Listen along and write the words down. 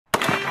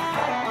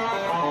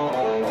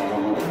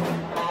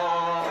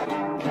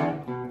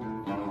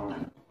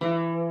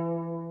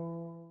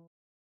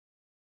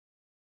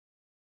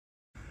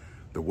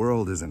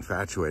world is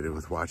infatuated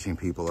with watching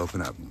people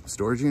open up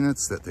storage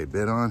units that they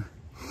bid on.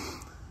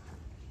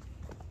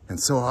 And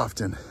so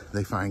often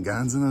they find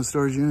guns in those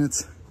storage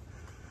units.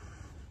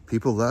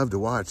 People love to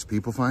watch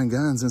people find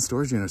guns in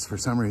storage units for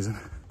some reason.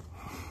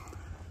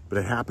 But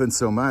it happens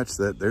so much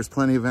that there's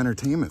plenty of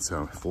entertainment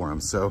for them.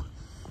 So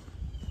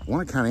I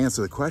want to kind of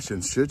answer the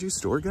question, should you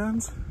store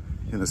guns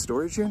in a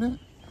storage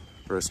unit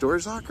or a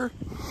storage locker?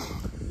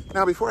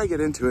 Now, before I get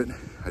into it,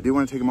 I do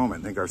want to take a moment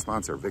and thank our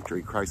sponsor,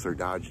 Victory Chrysler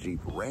Dodge Jeep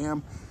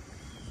Ram,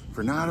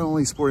 for not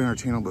only supporting our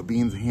channel, but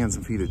being the hands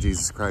and feet of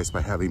Jesus Christ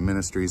by having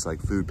ministries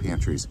like food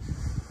pantries,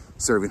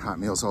 serving hot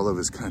meals all over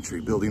this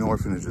country, building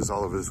orphanages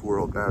all over this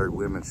world, battered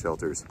women's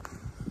shelters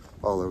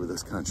all over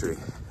this country.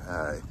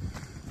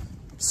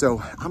 So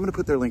I'm going to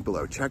put their link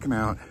below. Check them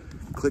out.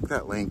 Click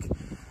that link.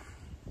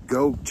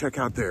 Go check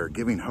out their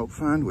Giving Hope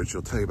Fund, which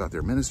will tell you about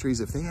their ministries.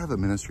 If they have a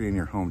ministry in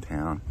your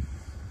hometown,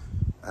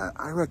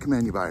 I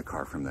recommend you buy a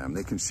car from them.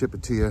 They can ship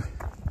it to you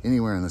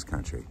anywhere in this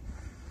country,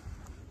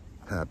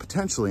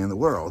 potentially in the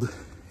world,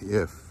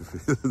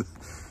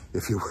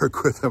 if you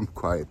work with them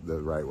quite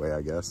the right way,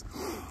 I guess.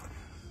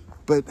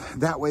 But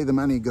that way the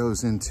money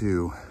goes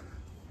into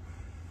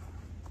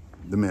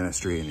the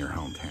ministry in your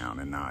hometown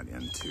and not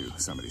into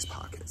somebody's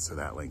pocket. So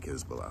that link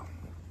is below.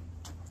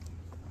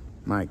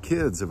 My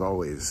kids have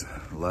always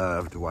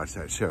loved to watch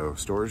that show,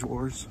 Storage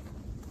Wars.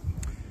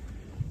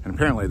 And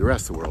apparently the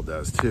rest of the world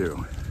does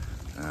too.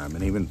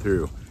 And even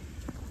through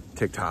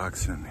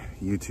TikToks and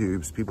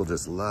YouTubes, people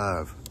just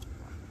love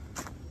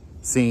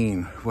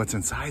seeing what's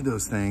inside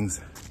those things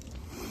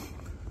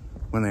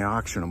when they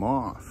auction them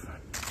off.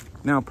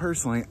 Now,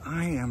 personally,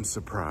 I am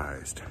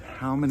surprised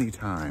how many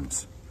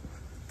times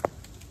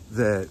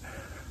that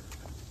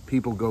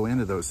people go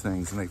into those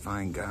things and they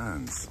find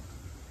guns.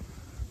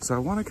 So I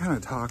want to kind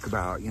of talk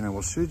about,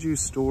 well, should you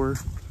store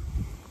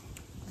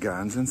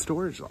guns in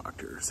storage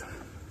lockers?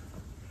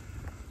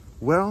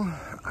 Well,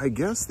 I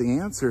guess the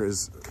answer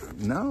is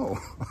no.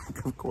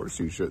 Of course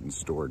you shouldn't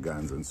store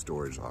guns in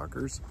storage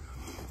lockers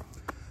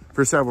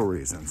for several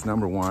reasons.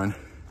 Number one,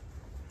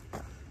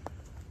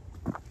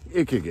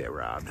 it could get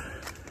robbed.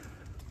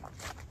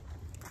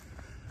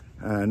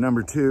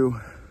 Number two,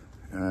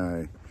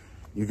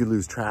 you could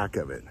lose track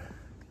of it.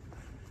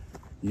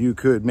 You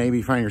could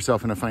maybe find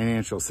yourself in a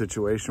financial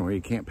situation where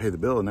you can't pay the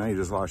bill and now you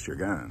just lost your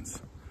guns.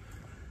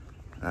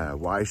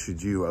 Why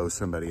should you owe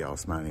somebody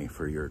else money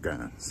for your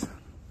guns?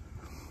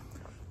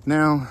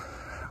 Now,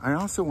 I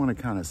also want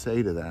to kind of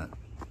say to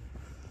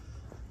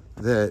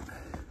that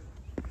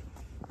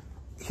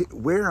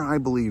where I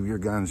believe your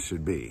guns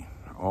should be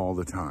all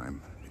the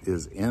time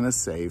is in a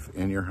safe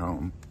in your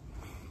home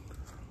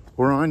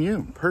or on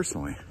you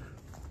personally.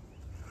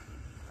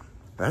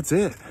 That's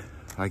it.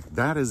 Like,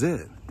 that is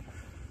it.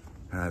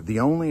 The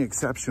only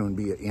exception would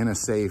be in a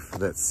safe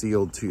that's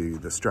sealed to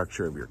the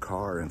structure of your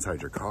car,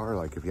 inside your car,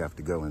 like if you have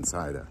to go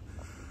inside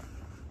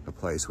a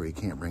place where you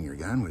can't bring your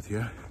gun with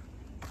you.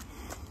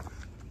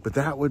 But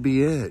that would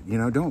be it.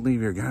 Don't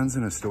leave your guns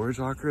in a storage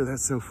locker.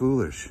 That's so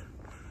foolish.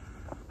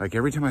 Like,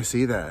 every time I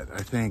see that,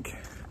 I think,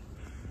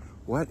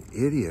 what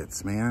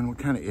idiots, man? What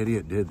kind of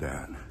idiot did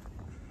that?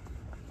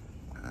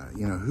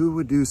 Who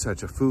would do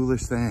such a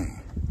foolish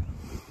thing?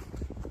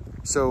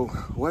 So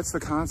what's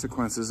the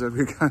consequences of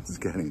your guns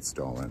getting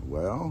stolen?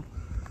 Well,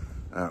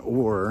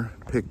 or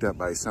picked up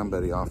by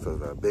somebody off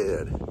of a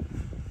bid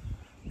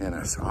in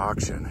an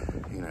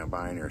auction,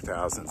 buying your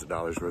thousands of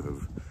dollars worth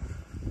of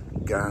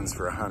guns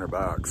for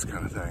 $100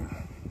 kind of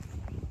thing.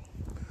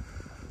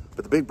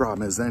 But the big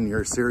problem is then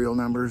your serial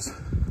numbers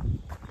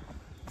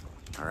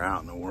are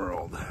out in the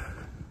world.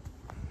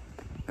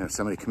 And if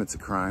somebody commits a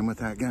crime with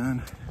that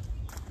gun,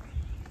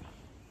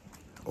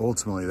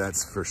 ultimately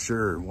that's for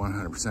sure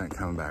 100%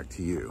 coming back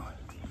to you,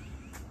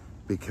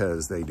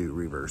 because they do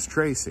reverse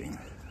tracing.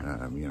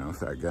 If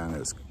that gun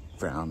is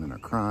found in a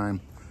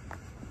crime,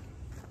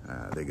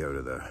 they go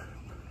to the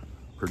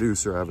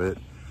producer of it,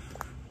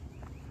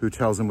 who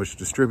tells them which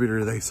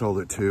distributor they sold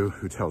it to,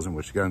 who tells them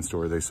which gun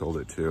store they sold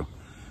it to,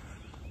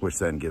 which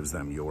then gives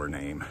them your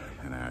name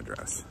and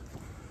address.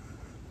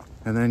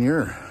 And then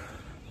you're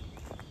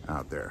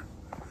out there.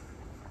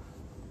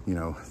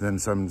 Then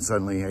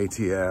suddenly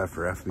ATF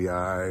or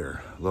FBI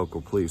or local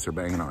police are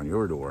banging on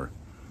your door,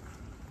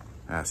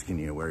 asking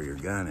you where your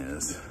gun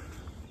is.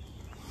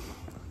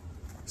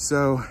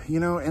 So,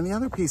 and the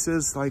other piece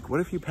is, like,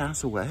 what if you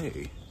pass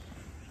away?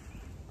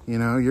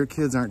 Your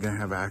kids aren't going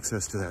to have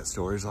access to that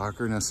storage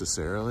locker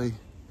necessarily.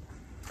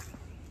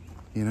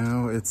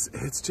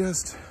 It's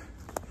just,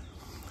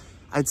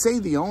 I'd say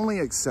the only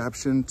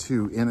exception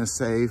to in a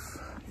safe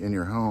in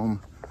your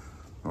home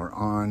or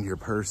on your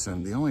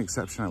person, the only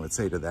exception I would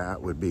say to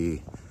that would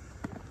be,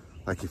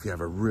 like, if you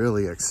have a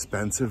really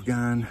expensive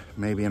gun,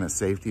 maybe in a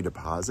safety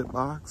deposit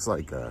box,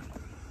 like a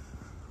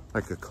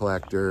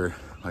collector,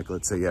 like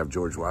let's say you have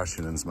George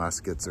Washington's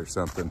muskets or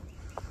something.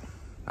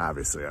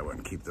 Obviously, I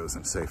wouldn't keep those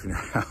in a safe in your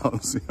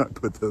house. I'd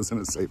put those in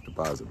a safe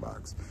deposit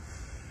box.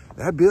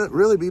 That'd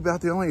really be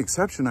about the only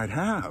exception I'd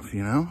have,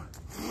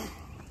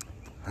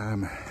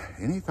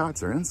 Any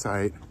thoughts or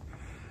insight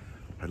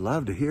I'd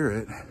love to hear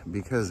it,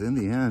 because in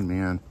the end,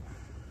 man,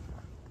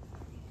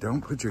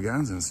 don't put your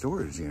guns in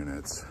storage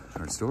units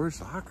or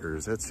storage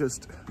lockers. That's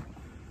just,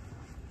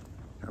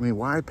 I mean,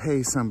 why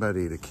pay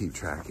somebody to keep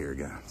track of your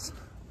guns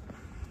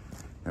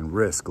and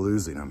risk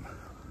losing them?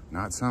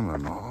 Not some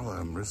of them, all of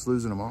them. Risk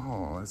losing them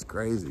all. That's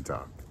crazy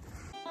talk.